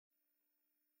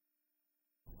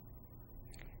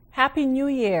Happy New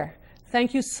Year.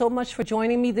 Thank you so much for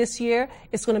joining me this year.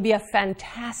 It's going to be a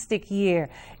fantastic year.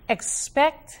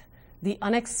 Expect the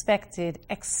unexpected,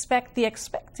 expect the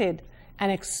expected, and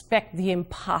expect the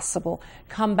impossible.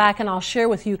 Come back and I'll share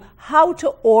with you how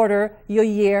to order your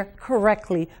year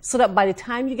correctly so that by the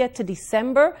time you get to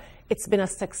December, it's been a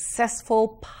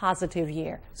successful, positive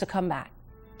year. So come back.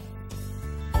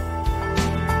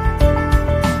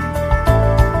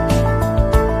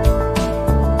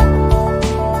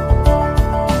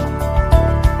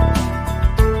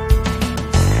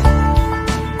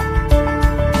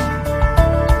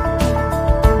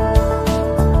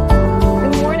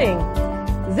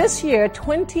 This year,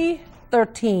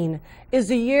 2013, is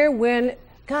the year when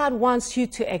God wants you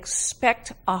to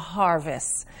expect a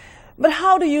harvest. But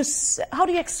how do you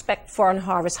expect for a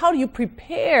harvest? How do you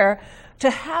prepare to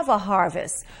have a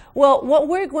harvest? Well, what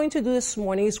we're going to do this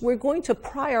morning is we're going to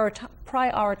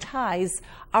prioritize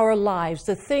our lives,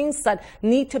 the things that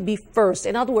need to be first.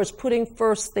 In other words, putting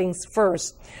first things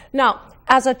first. Now,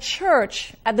 as a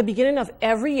church, at the beginning of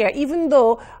every year, even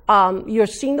though you're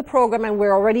seeing the program and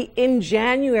we're already in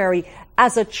January,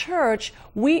 as a church,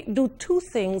 we do two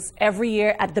things every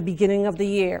year at the beginning of the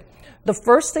year. The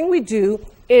first thing we do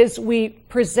is we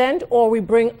present or we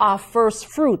bring our first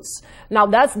fruits. Now,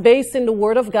 that's based in the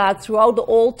Word of God. Throughout the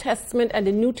Old Testament and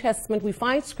the New Testament, we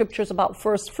find scriptures about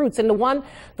first fruits. And the one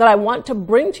that I want to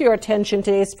bring to your attention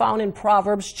today is found in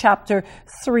Proverbs chapter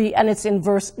 3, and it's in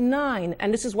verse 9.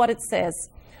 And this is what it says: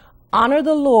 honor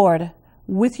the Lord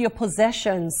with your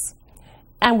possessions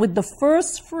and with the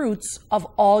first fruits of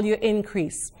all your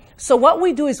increase. So what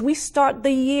we do is we start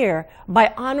the year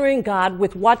by honoring God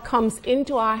with what comes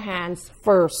into our hands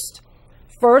first.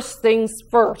 First things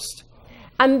first.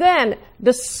 And then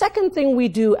the second thing we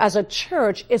do as a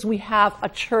church is we have a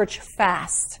church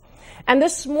fast. And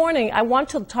this morning, I want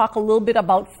to talk a little bit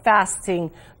about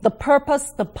fasting, the purpose,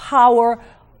 the power,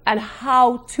 and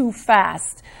how to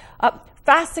fast.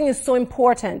 Fasting is so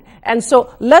important. And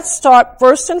so let's start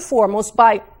first and foremost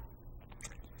by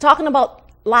talking about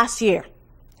last year.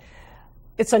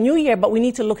 It's a new year, but we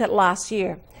need to look at last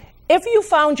year. If you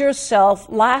found yourself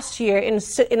last year in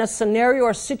a scenario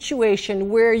or situation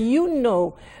where you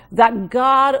know that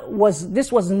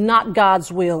this was not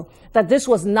God's will, that this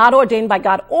was not ordained by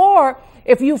God, or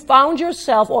if you found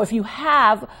yourself, or if you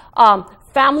have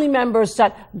family members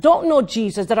that don't know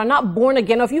Jesus, that are not born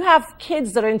again, or if you have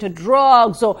kids that are into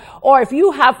drugs, or if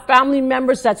you have family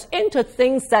members that's into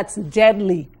things that's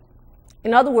deadly.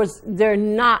 In other words, they're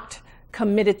not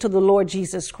committed to the Lord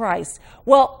Jesus Christ.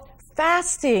 Well,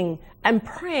 fasting and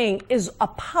praying is a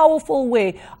powerful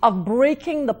way of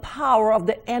breaking the power of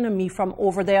the enemy from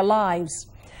over their lives.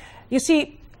 You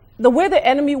see, the way the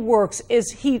enemy works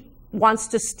is he wants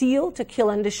to steal, to kill,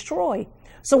 and destroy.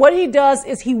 So what he does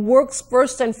is he works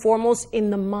first and foremost in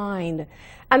the mind.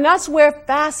 And that's where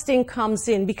fasting comes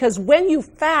in, because when you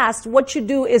fast, what you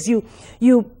do is you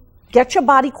get your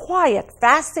body quiet.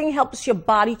 Fasting helps your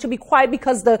body to be quiet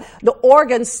because the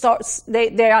organs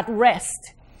they're at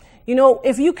rest. You know,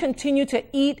 if you continue to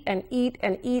eat and eat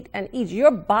and eat and eat,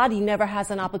 your body never has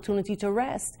an opportunity to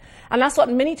rest. And that's what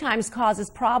many times causes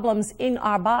problems in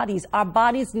our bodies. Our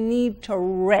bodies need to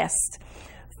rest.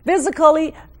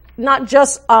 Physically, not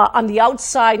just on the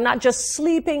outside, not just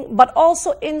sleeping, but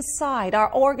also inside.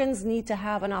 Our organs need to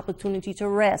have an opportunity to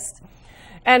rest.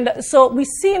 And so we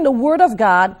see in the Word of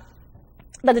God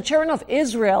that the children of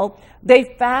Israel, they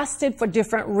fasted for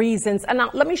different reasons. And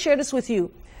now let me share this with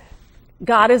you.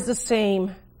 God is the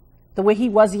same. The way he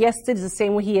was yesterday is the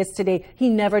same way he is today. He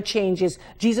never changes.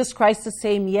 Jesus Christ the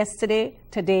same yesterday,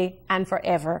 today, and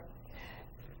forever.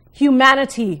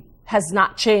 Humanity has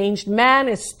not changed. Man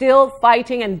is still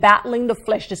fighting and battling the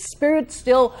flesh. The spirit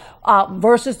still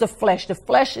versus the flesh. The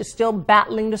flesh is still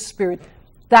battling the spirit.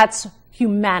 That's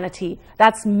humanity.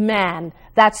 That's man.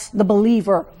 That's the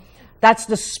believer. That's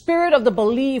the spirit of the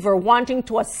believer wanting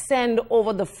to ascend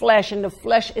over the flesh, and the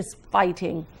flesh is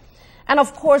fighting. And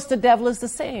of course, the devil is the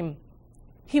same.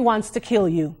 He wants to kill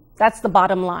you. That's the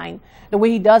bottom line. The way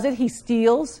he does it, he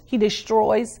steals, he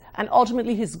destroys, and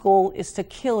ultimately his goal is to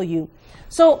kill you.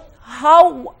 So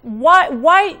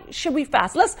why should we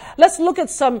fast? Let's look at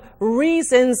some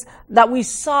reasons that we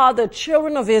saw the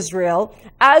children of Israel,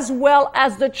 as well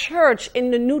as the church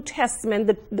in the New Testament,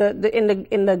 in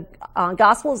the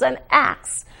Gospels and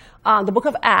Acts, the book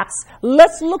of Acts.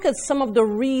 Let's look at some of the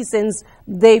reasons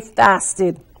they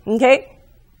fasted. Okay,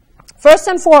 first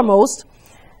and foremost,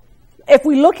 if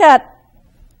we look at,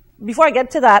 before I get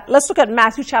to that, let's look at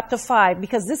Matthew chapter 5,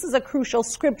 because this is a crucial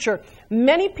scripture.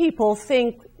 Many believers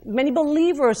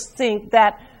think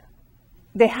that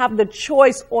they have the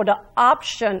choice or the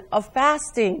option of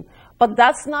fasting. But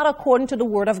that's not according to the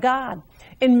Word of God.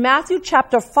 In Matthew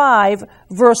chapter 5,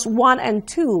 verse 1 and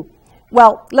 2,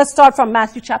 well, let's start from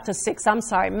Matthew chapter 6. I'm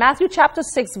sorry. Matthew chapter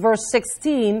 6, verse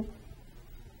 16,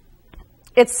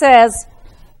 it says,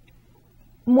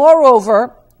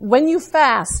 "Moreover, when you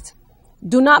fast,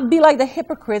 do not be like the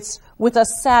hypocrites with a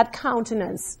sad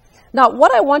countenance." Now,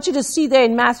 what I want you to see there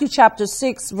in Matthew chapter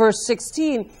 6, verse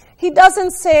 16, he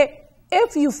doesn't say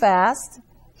if you fast,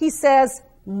 he says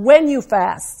when you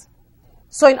fast.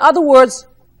 So in other words,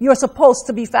 you're supposed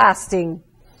to be fasting.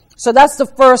 So that's the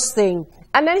first thing.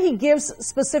 And then he gives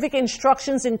specific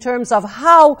instructions in terms of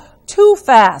how to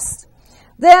fast.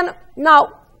 Then,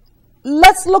 now,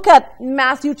 let's look at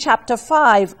Matthew chapter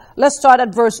 5. Let's start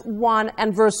at verse 1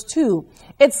 and verse 2.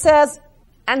 It says,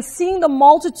 "And seeing the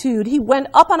multitude, he went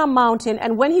up on a mountain,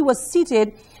 and when he was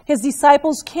seated, his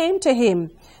disciples came to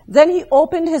him. Then he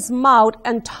opened his mouth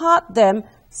and taught them,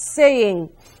 saying."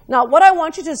 Now, what I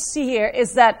want you to see here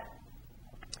is that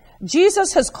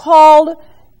Jesus has called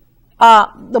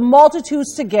the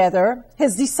multitudes together,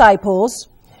 his disciples,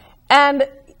 and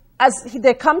as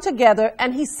they come together,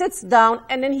 and he sits down,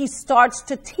 and then he starts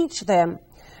to teach them.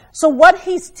 So what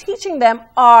he's teaching them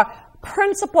are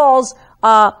principles,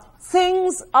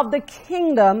 things of the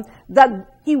kingdom that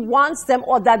he wants them,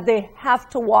 or that they have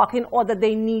to walk in, or that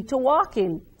they need to walk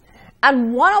in.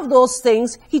 And one of those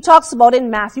things he talks about in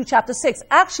Matthew chapter 6.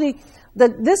 Actually,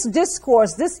 this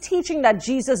discourse, this teaching that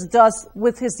Jesus does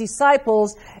with his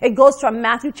disciples, it goes from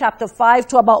Matthew chapter 5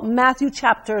 to about Matthew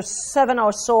chapter 7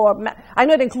 or so. I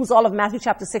know it includes all of Matthew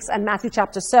chapter 6 and Matthew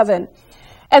chapter 7.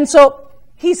 And so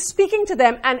he's speaking to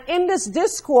them, and in this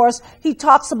discourse, he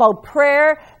talks about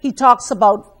prayer, he talks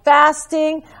about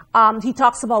fasting, he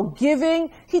talks about giving,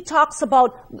 he talks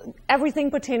about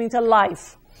everything pertaining to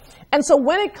life. And so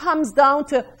when it comes down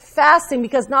to fasting,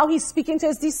 because now he's speaking to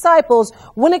his disciples,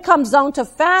 when it comes down to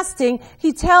fasting,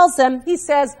 he tells them, he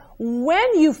says,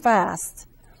 when you fast.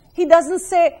 He doesn't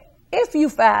say if you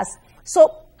fast.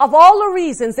 So of all the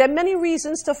reasons, there are many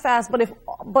reasons to fast,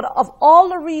 but of all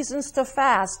the reasons to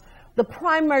fast, the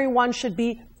primary one should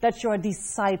be that you're a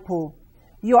disciple.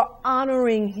 You're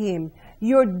honoring him.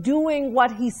 You're doing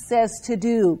what he says to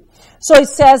do. So he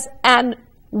says, and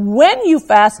when you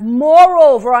fast,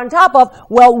 moreover, on top of,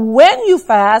 well, when you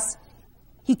fast,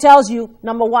 he tells you,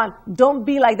 number one, don't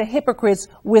be like the hypocrites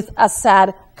with a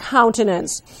sad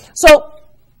countenance. So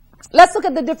let's look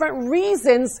at the different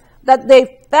reasons that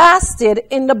they fasted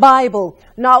in the Bible.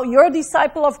 Now, you're a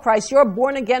disciple of Christ. You're a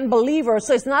born-again believer.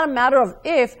 So it's not a matter of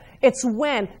if, it's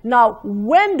when. Now,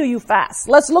 when do you fast?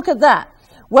 Let's look at that.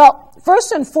 Well,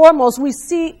 first and foremost, we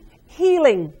see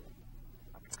healing.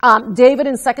 David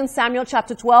in 2 Samuel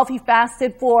chapter 12, he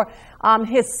fasted for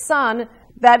his son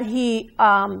that he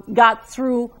got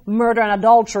through murder and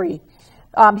adultery.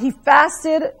 He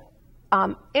fasted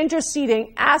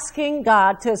interceding, asking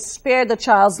God to spare the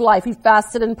child's life. He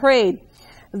fasted and prayed.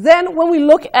 Then when we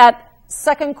look at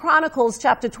 2 Chronicles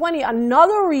chapter 20,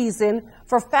 another reason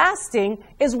for fasting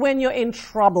is when you're in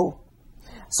trouble.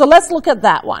 So let's look at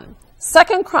that one.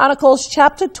 2 Chronicles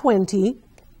chapter 20,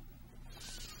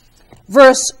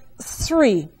 verse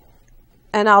 3.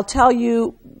 And I'll tell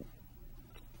you,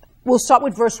 we'll start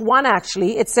with verse 1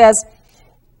 actually. It says,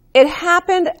 "It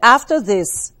happened after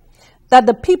this that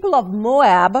the people of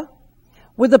Moab,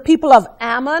 with the people of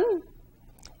Ammon,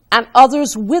 and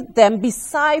others with them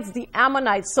besides the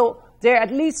Ammonites." So there are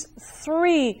at least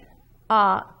three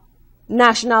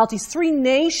nationalities, three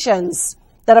nations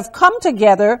that have come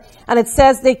together. And it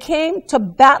says they came to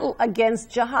battle against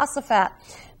Jehoshaphat.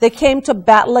 They came to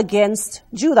battle against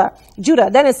Judah.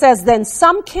 Then it says, "Then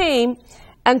some came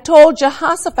and told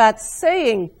Jehoshaphat,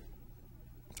 saying,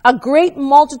 a great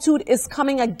multitude is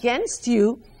coming against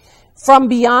you from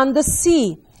beyond the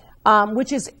sea,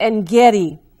 which is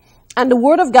En-gedi." And the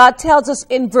word of God tells us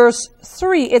in verse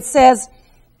 3, it says,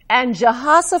 "And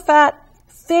Jehoshaphat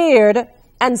feared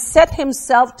and set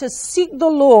himself to seek the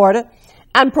Lord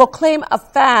and proclaim a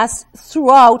fast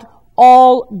throughout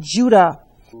all Judah."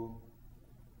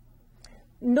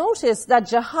 Notice that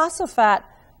Jehoshaphat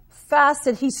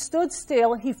fasted. He stood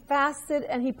still, he fasted,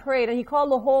 and he prayed, and he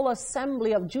called the whole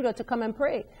assembly of Judah to come and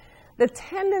pray. The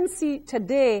tendency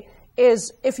today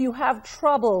is, if you have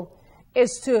trouble,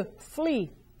 is to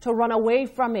flee, to run away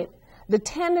from it. The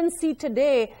tendency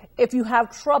today, if you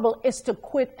have trouble, is to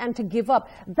quit and to give up.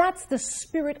 That's the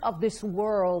spirit of this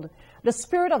world. The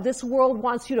spirit of this world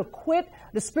wants you to quit.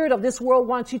 The spirit of this world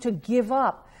wants you to give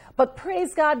up. But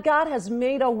praise God, God has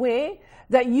made a way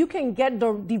that you can get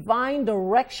the divine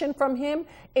direction from him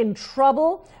in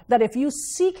trouble, that if you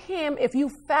seek him, if you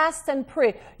fast and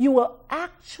pray, you will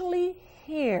actually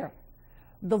hear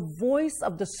the voice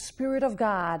of the Spirit of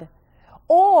God.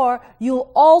 Or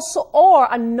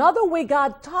another way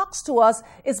God talks to us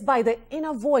is by the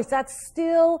inner voice, that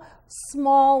still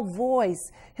small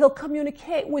voice. He'll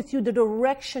communicate with you the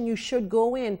direction you should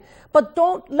go in. But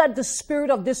don't let the spirit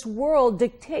of this world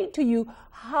dictate to you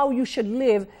how you should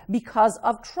live because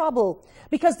of trouble.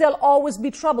 Because there'll always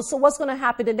be trouble. So what's going to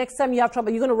happen the next time you have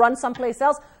trouble? You're going to run someplace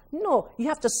else? No, you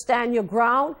have to stand your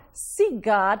ground, seek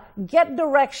God, get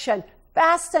direction,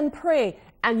 fast and pray,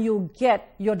 and you'll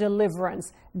get your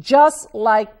deliverance, just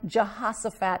like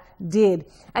Jehoshaphat did.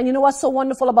 And you know what's so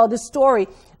wonderful about this story,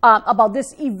 about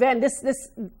this event, this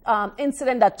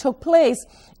incident that took place,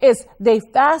 is they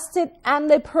fasted and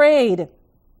they prayed.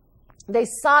 They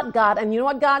sought God, and you know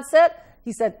what God said?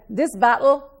 He said, this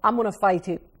battle, I'm going to fight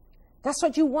it. That's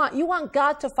what you want. You want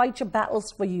God to fight your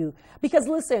battles for you. Because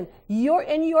listen, you're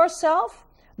in yourself.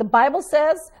 The Bible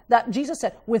says that Jesus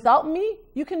said, without me,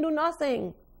 you can do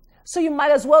nothing. So you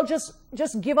might as well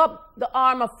just give up the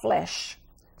arm of flesh.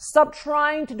 Stop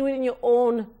trying to do it in your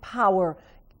own power.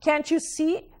 Can't you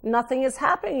see? Nothing is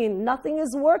happening. Nothing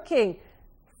is working.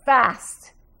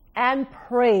 Fast and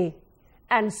pray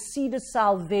and see the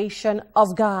salvation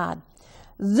of God.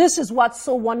 This is what's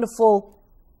so wonderful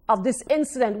of this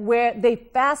incident, where they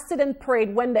fasted and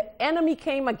prayed when the enemy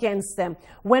came against them,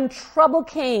 when trouble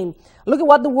came. Look at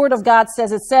what the Word of God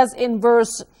says. It says in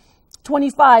verse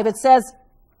 25, it says,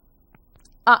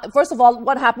 first of all,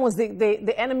 what happened was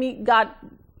the enemy got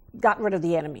rid of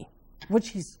the enemy, which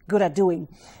he's good at doing.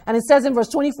 And it says in verse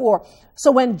 24,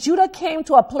 so when Judah came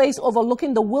to a place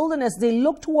overlooking the wilderness, they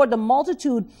looked toward the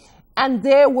multitude, and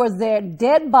there were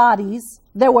dead bodies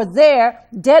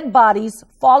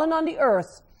fallen on the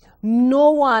earth. No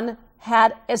one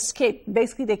had escaped.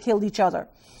 Basically, they killed each other.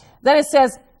 Then it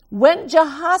says, when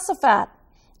Jehoshaphat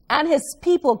and his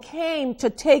people came to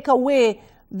take away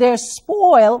their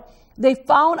spoil, they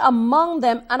found among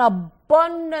them an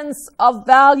abundance of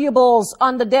valuables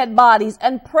on the dead bodies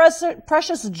and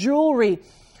precious jewelry,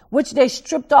 which they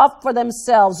stripped off for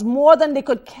themselves, more than they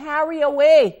could carry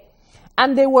away.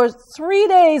 And they were 3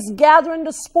 days gathering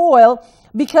the spoil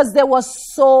because there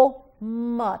was so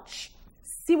much.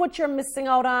 See what you're missing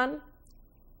out on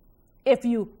if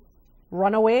you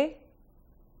run away?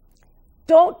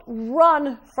 Don't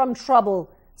run from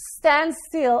trouble. Stand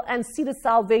still and see the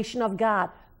salvation of God.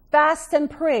 Fast and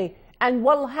pray. And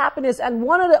what will happen is, and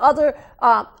one of the other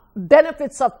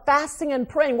benefits of fasting and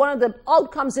praying, one of the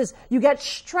outcomes is you get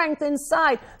strength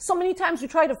inside. So many times we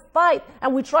try to fight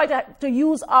and we try to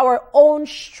use our own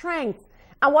strength.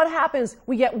 And what happens?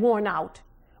 We get worn out.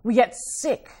 We get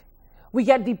sick. We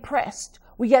get depressed.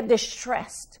 We get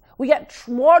distressed. We get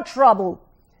more trouble.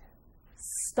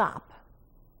 Stop.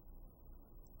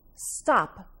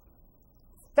 Stop.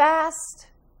 Fast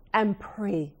and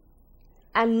pray.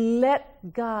 And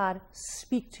let God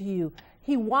speak to you.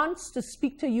 He wants to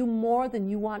speak to you more than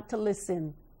you want to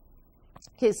listen.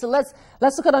 Okay, so let's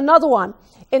look at another one.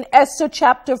 In Esther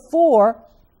chapter 4,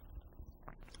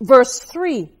 verse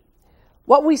 3,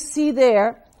 what we see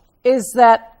there is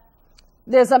that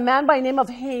there's a man by the name of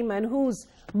Haman who's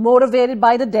motivated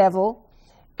by the devil.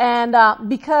 And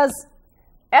because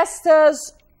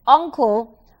Esther's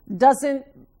uncle doesn't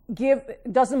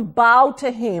bow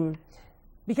to him,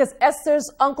 because Esther's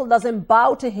uncle doesn't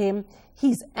bow to him,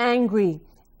 he's angry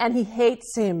and he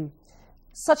hates him.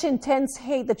 Such intense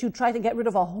hate that you try to get rid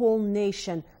of a whole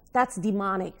nation. That's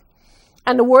demonic.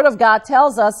 And the Word of God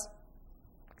tells us,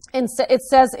 it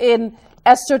says in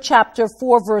Esther chapter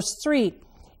 4, verse 3,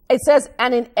 it says,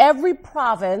 and in every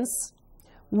province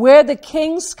where the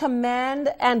king's command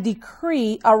and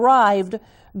decree arrived,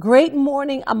 great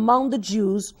mourning among the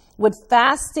Jews, with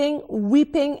fasting,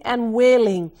 weeping, and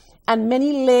wailing, and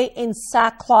many lay in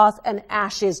sackcloth and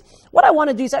ashes. What I want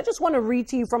to do is I just want to read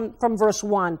to you from verse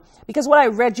 1, because what I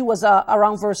read you was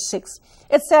around verse 6.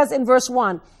 It says in verse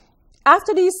 1,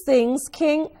 after these things,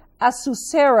 King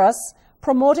Ahasuerus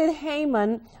promoted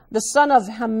Haman, the son of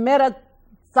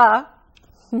Hammedatha,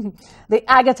 the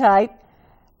Agagite,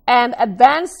 and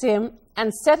advanced him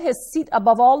and set his seat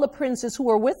above all the princes who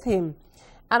were with him.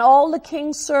 And all the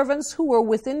king's servants who were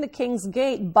within the king's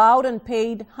gate bowed and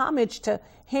paid homage to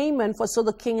Haman, for so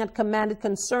the king had commanded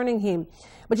concerning him.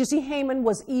 But you see, Haman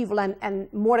was evil,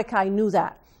 and Mordecai knew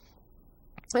that.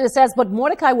 And it says, but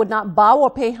Mordecai would not bow or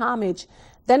pay homage.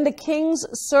 Then the king's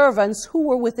servants who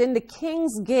were within the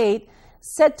king's gate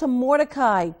said to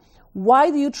Mordecai,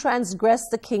 why do you transgress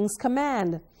the king's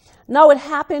command? Now it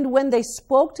happened when they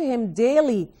spoke to him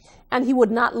daily, and he would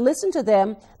not listen to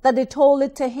them, that they told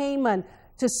it to Haman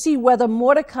to see whether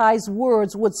Mordecai's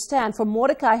words would stand. For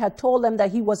Mordecai had told them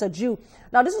that he was a Jew.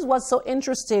 Now this is what's so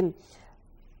interesting.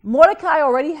 Mordecai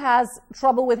already has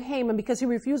trouble with Haman because he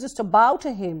refuses to bow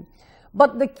to him.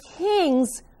 But the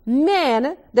king's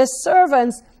men, the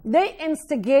servants, they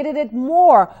instigated it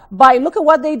more by, look at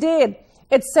what they did.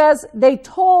 It says they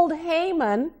told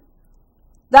Haman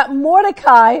that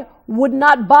Mordecai would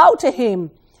not bow to him.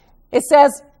 It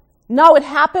says, now it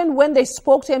happened when they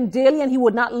spoke to him daily and he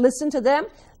would not listen to them,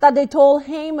 that they told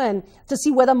Haman to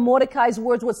see whether Mordecai's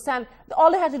words would stand.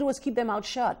 All they had to do was keep their mouth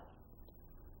shut.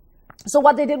 So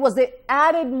what they did was they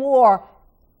added more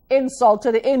insult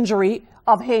to the injury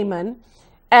of Haman.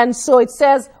 And so it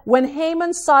says, when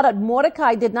Haman saw that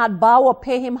Mordecai did not bow or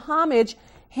pay him homage,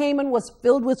 Haman was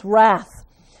filled with wrath.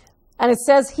 And it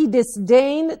says he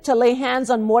disdained to lay hands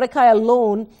on Mordecai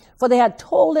alone, for they had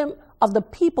told him of the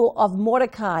people of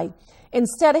Mordecai.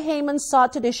 Instead, Haman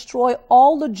sought to destroy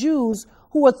all the Jews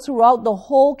who were throughout the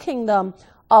whole kingdom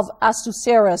of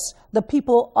Ahasuerus, the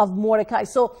people of Mordecai.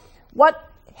 So what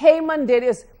Haman did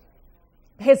is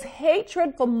his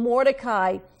hatred for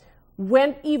Mordecai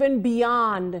went even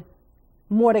beyond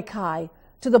Mordecai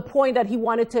to the point that he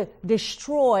wanted to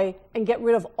destroy and get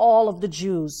rid of all of the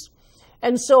Jews.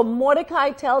 And so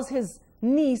Mordecai tells his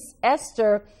niece,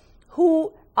 Esther,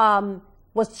 who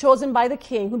was chosen by the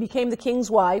king, who became the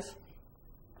king's wife,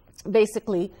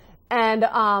 basically. And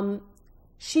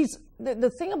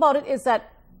the thing about it is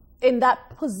that in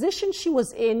that position she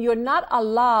was in, you're not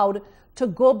allowed to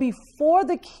go before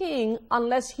the king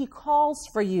unless he calls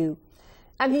for you.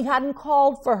 And he hadn't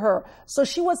called for her. So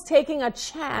she was taking a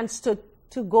chance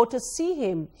to go to see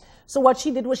him. So what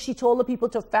she did was she told the people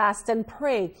to fast and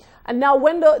pray. And now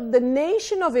when the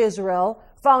nation of Israel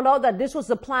found out that this was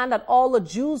the plan, that all the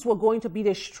Jews were going to be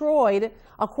destroyed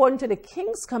according to the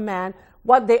king's command,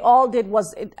 what they all did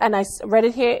was, and I read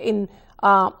it here in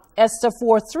Esther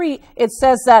 4:3, it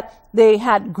says that they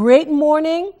had great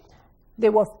mourning, they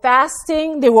were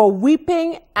fasting, they were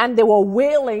weeping, and they were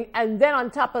wailing. And then on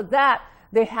top of that,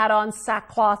 they had on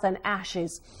sackcloth and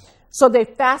ashes. So they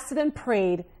fasted and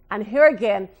prayed. And here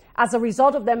again, as a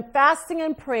result of them fasting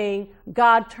and praying,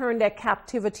 God turned their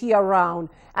captivity around.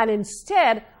 And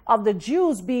instead of the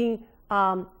Jews being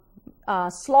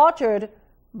slaughtered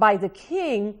by the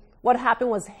king, what happened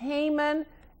was Haman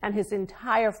and his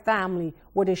entire family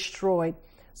were destroyed.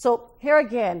 So here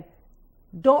again,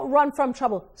 don't run from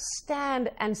trouble. Stand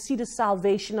and see the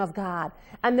salvation of God.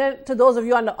 And then to those of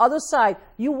you on the other side,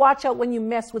 you watch out when you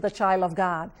mess with a child of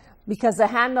God, because the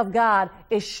hand of God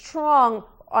is strong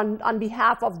on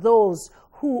behalf of those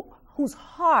whose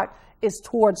heart is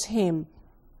towards him.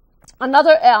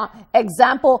 Another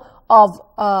example of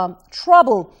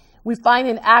trouble we find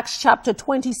in Acts chapter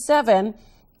 27,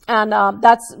 and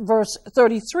that's verse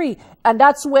 33. And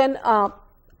that's when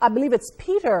I believe it's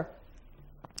Peter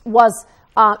was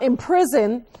in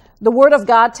prison. The word of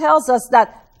God tells us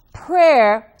that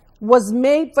prayer was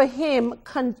made for him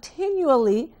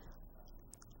continually.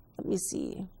 Let me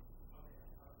see.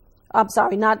 I'm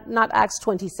sorry, not Acts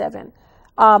 27.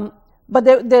 But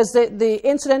there's the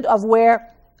incident of where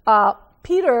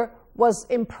Peter was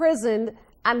imprisoned,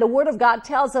 and the word of God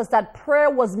tells us that prayer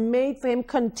was made for him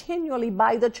continually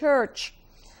by the church.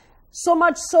 So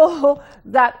much so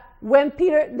that when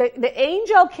Peter, the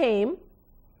angel came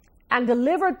and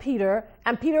delivered Peter,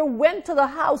 and Peter went to the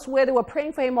house where they were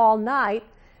praying for him all night.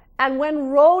 And when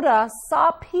Rhoda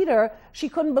saw Peter, she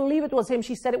couldn't believe it was him.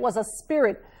 She said it was a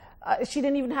spirit. She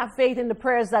didn't even have faith in the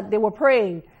prayers that they were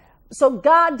praying. So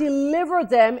God delivered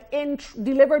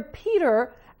delivered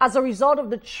Peter as a result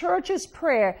of the church's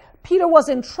prayer. Peter was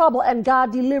in trouble and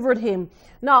God delivered him.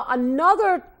 Now,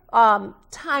 another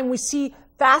time we see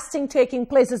fasting taking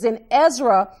place is in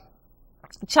Ezra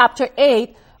chapter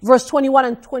 8, verse 21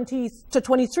 and 20 to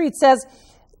 23. It says,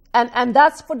 and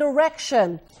that's for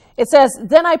direction. It says,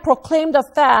 then I proclaimed a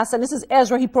fast, and this is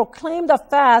Ezra, he proclaimed a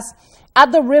fast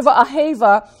at the river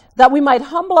Ahava, that we might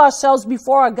humble ourselves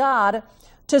before our God,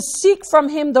 to seek from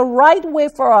him the right way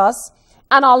for us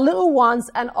and our little ones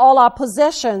and all our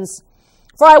possessions.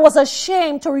 For I was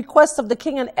ashamed to request of the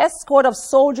king an escort of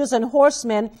soldiers and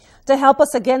horsemen to help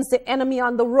us against the enemy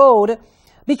on the road,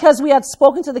 because we had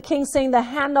spoken to the king, saying, the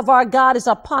hand of our God is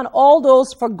upon all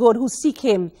those for good who seek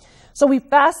him. So we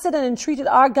fasted and entreated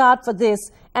our God for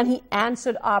this, and he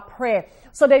answered our prayer.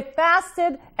 So they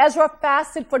fasted, Ezra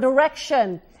fasted for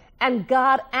direction, and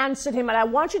God answered him. And I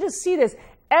want you to see this.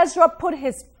 Ezra put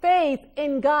his faith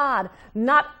in God,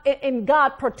 not in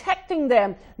God protecting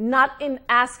them, not in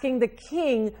asking the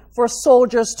king for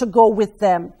soldiers to go with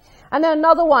them. And then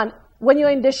another one, when you're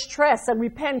in distress and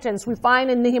repentance, we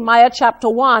find in Nehemiah chapter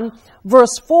 1,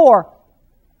 verse 4.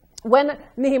 When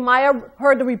Nehemiah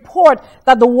heard the report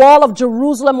that the wall of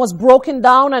Jerusalem was broken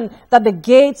down and that the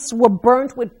gates were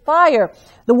burnt with fire,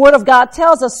 the word of God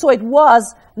tells us, so it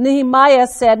was, Nehemiah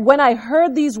said, when I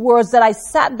heard these words that I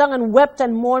sat down and wept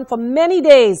and mourned for many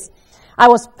days. I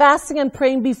was fasting and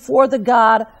praying before the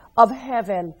God of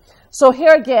heaven. So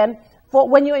here again, for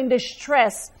when you're in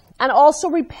distress and also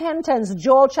repentance,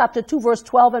 Joel chapter 2 verse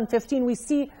 12 and 15, we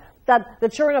see that the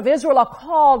children of Israel are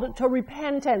called to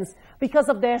repentance because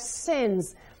of their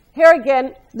sins. Here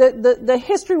again, the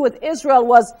history with Israel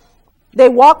was they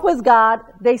walked with God,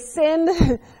 they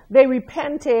sinned, they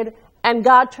repented, and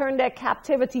God turned their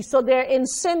captivity. So they're in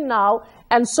sin now,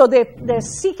 and so they're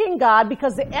seeking God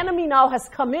because the enemy now has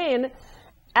come in,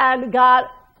 and God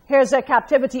hears their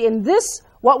captivity. In this,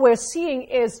 what we're seeing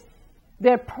is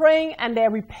they're praying and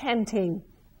they're repenting.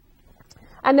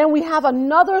 And then we have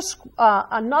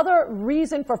another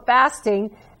reason for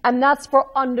fasting, and that's for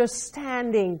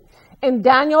understanding. In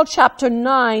Daniel chapter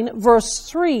 9, verse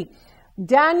 3,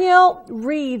 Daniel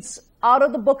reads out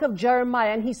of the book of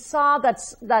Jeremiah, and he saw that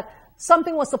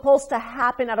something was supposed to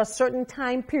happen at a certain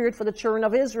time period for the children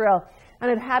of Israel, and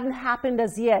it hadn't happened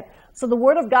as yet. So the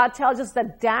word of God tells us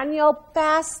that Daniel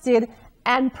fasted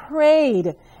and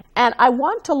prayed. And I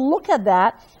want to look at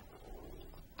that.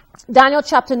 Daniel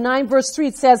chapter 9 verse 3,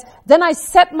 it says, then I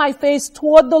set my face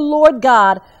toward the Lord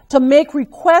God to make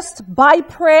request by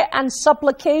prayer and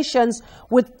supplications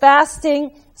with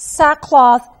fasting,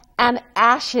 sackcloth, and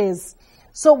ashes.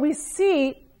 So we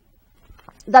see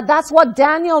that that's what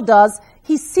Daniel does.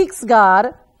 He seeks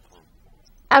God.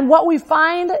 And what we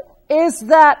find is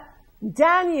that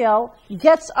Daniel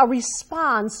gets a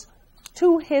response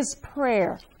to his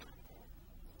prayer.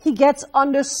 He gets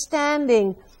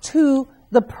understanding to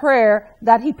the prayer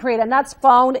that he prayed. And that's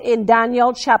found in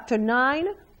Daniel chapter 9,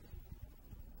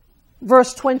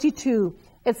 verse 22.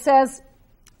 It says,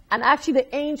 and actually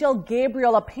the angel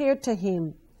Gabriel appeared to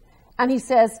him. And he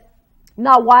says,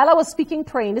 now while I was speaking,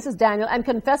 praying, this is Daniel, and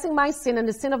confessing my sin and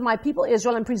the sin of my people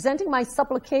Israel, and presenting my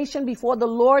supplication before the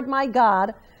Lord my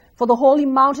God, for the holy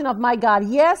mountain of my God.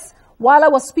 Yes, while I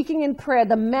was speaking in prayer,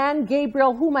 the man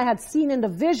Gabriel, whom I had seen in the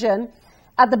vision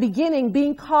at the beginning,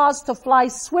 being caused to fly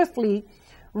swiftly,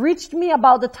 reached me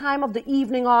about the time of the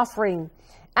evening offering.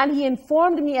 And he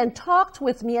informed me and talked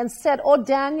with me and said, O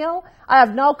Daniel, I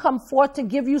have now come forth to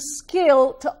give you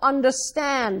skill to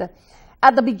understand.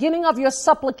 At the beginning of your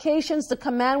supplications, the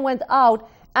command went out,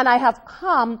 and I have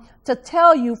come to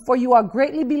tell you, for you are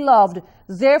greatly beloved.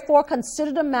 Therefore,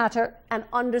 consider the matter and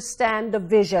understand the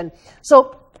vision.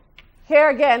 So here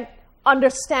again,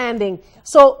 understanding.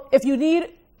 So if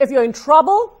you're in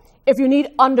trouble, if you need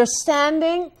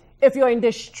understanding, if you're in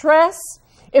distress,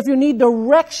 if you need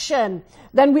direction,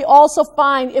 then we also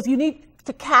find if you need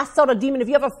to cast out a demon, if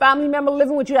you have a family member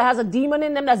living with you that has a demon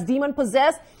in them, that's demon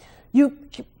possessed, you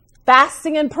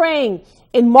fasting and praying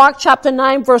in Mark chapter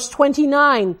 9, verse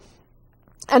 29,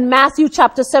 and Matthew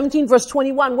chapter 17, verse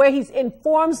 21, where he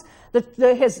informs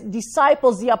his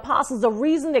disciples, the apostles, the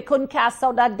reason they couldn't cast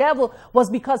out that devil was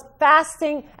because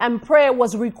fasting and prayer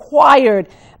was required.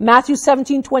 Matthew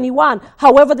 17, 21.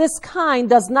 However, this kind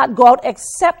does not go out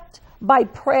except by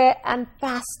prayer and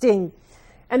fasting.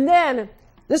 And then,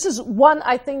 this is one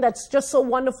I think that's just so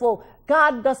wonderful.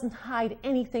 God doesn't hide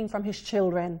anything from his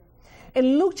children.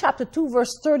 In Luke chapter 2,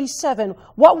 verse 37,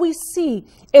 what we see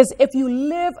is if you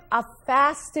live a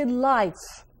fasted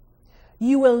life,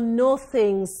 you will know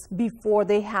things before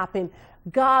they happen.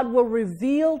 God will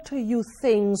reveal to you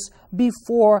things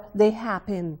before they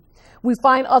happen. We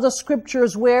find other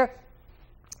scriptures where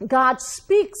God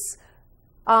speaks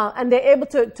and they're able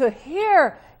to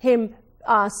hear him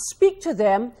speak to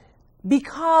them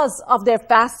because of their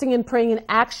fasting and praying. In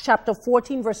Acts chapter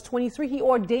 14, verse 23, he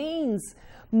ordains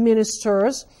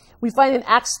ministers. We find in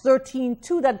Acts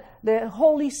 13:2 that the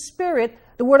Holy Spirit,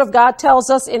 the Word of God tells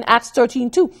us in Acts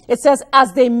 13:2, it says,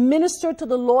 as they ministered to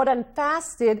the Lord and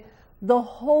fasted, the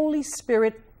Holy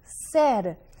Spirit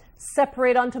said,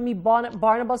 separate unto me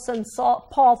Barnabas and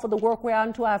Paul for the work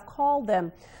whereunto I have called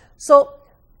them. So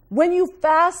when you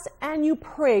fast and you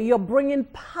pray, you're bringing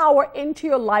power into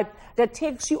your life that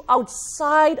takes you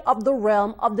outside of the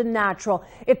realm of the natural.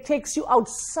 It takes you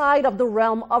outside of the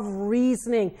realm of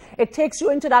reasoning. It takes you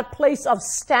into that place of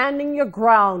standing your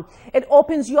ground. It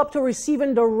opens you up to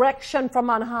receiving direction from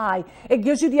on high. It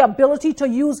gives you the ability to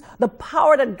use the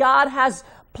power that God has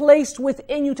placed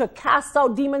within you to cast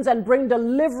out demons and bring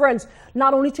deliverance,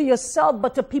 not only to yourself,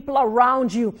 but to people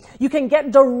around you. You can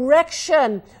get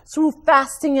direction through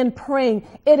fasting and praying.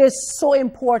 It is so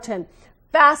important.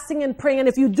 fasting and praying. And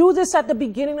if you do this at the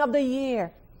beginning of the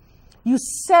year, you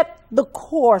set the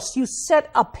course, you set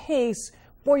a pace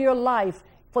for your life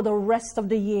for the rest of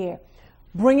the year.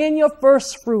 Bring in your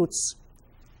first fruits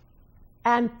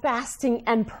and fasting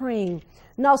and praying.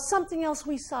 Now, something else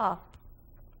we saw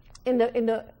in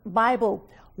the Bible,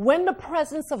 when the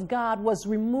presence of God was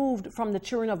removed from the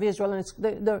children of Israel, and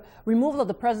the removal of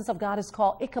the presence of God is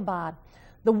called Ichabod.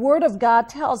 The word of God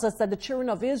tells us that the children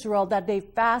of Israel, that they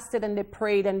fasted and they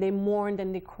prayed and they mourned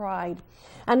and they cried.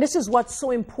 And this is what's so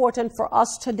important for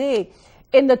us today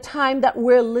in the time that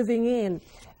we're living in,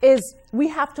 is we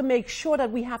have to make sure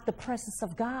that we have the presence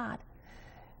of God.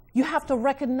 You have to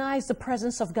recognize the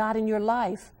presence of God in your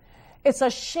life. It's a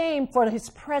shame for his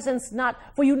presence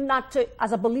for you not to,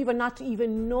 as a believer, not to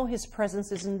even know his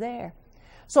presence isn't there.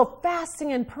 So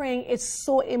fasting and praying is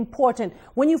so important.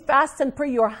 When you fast and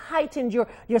pray, you're heightened, your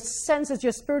senses,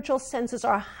 your spiritual senses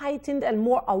are heightened and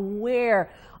more aware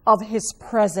of his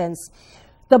presence.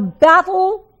 The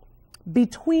battle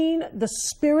between the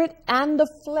spirit and the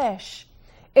flesh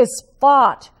is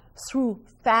fought through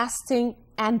fasting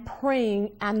and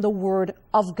praying and the word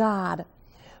of God.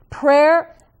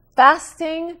 Prayer,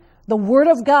 fasting, the word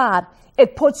of God,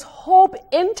 it puts hope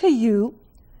into you.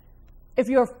 If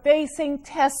you're facing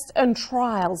tests and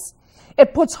trials,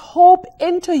 it puts hope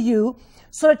into you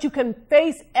so that you can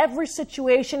face every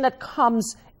situation that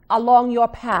comes along your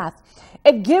path.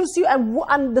 It gives you,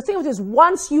 and the thing of it is,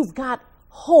 once you've got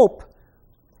hope,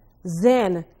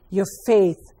 then your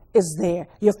faith is there.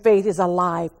 Your faith is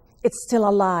alive. It's still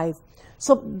alive.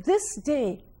 So this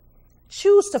day,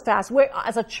 choose to fast.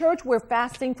 As a church, we're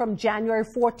fasting from January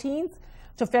 14th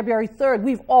to February 3rd.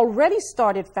 We've already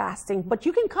started fasting, but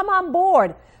you can come on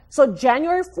board. So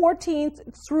January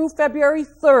 14th through February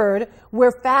 3rd,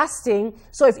 we're fasting.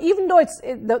 So even though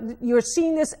you're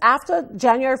seeing this after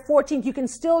January 14th, you can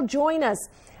still join us.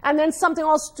 And then something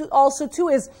also too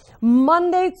is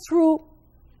Monday through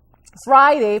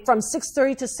Friday from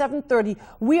 6:30 to 7:30,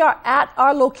 we are at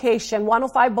our location,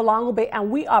 105 Belongo Bay, and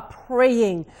we are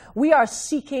praying. We are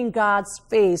seeking God's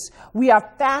face. We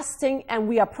are fasting and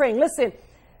we are praying. Listen,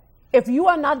 if you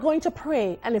are not going to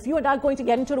pray, and if you are not going to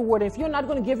get into the Word, if you're not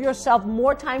going to give yourself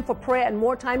more time for prayer and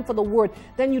more time for the Word,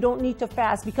 then you don't need to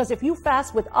fast. Because if you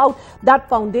fast without that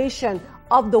foundation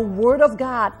of the Word of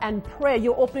God and prayer,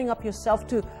 you're opening up yourself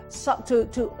to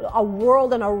a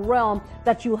world and a realm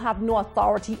that you have no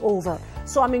authority over.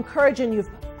 So I'm encouraging you,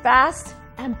 fast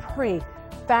and pray.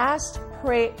 Fast,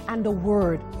 pray, and the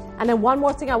Word. And then one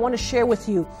more thing I want to share with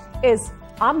you is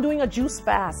I'm doing a juice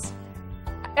fast.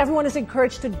 Everyone is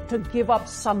encouraged to give up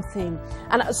something.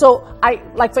 And so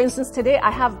like for instance, today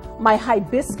I have my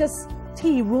hibiscus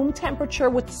tea, room temperature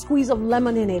with a squeeze of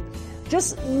lemon in it.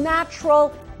 Just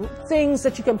natural things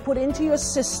that you can put into your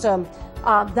system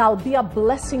that'll be a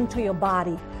blessing to your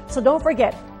body. So don't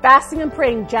forget, fasting and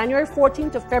praying January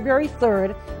 14th to February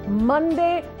 3rd,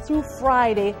 Monday through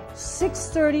Friday,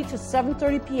 6:30 to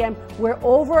 7:30 p.m. We're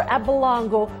over at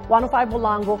Belongo, 105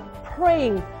 Belongo,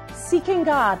 praying, seeking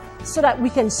God so that we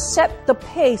can set the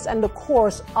pace and the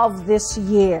course of this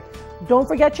year. Don't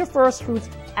forget your first fruits,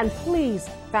 and please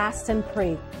fast and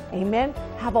pray. Amen.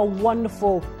 Have a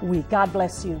wonderful week. God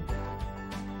bless you.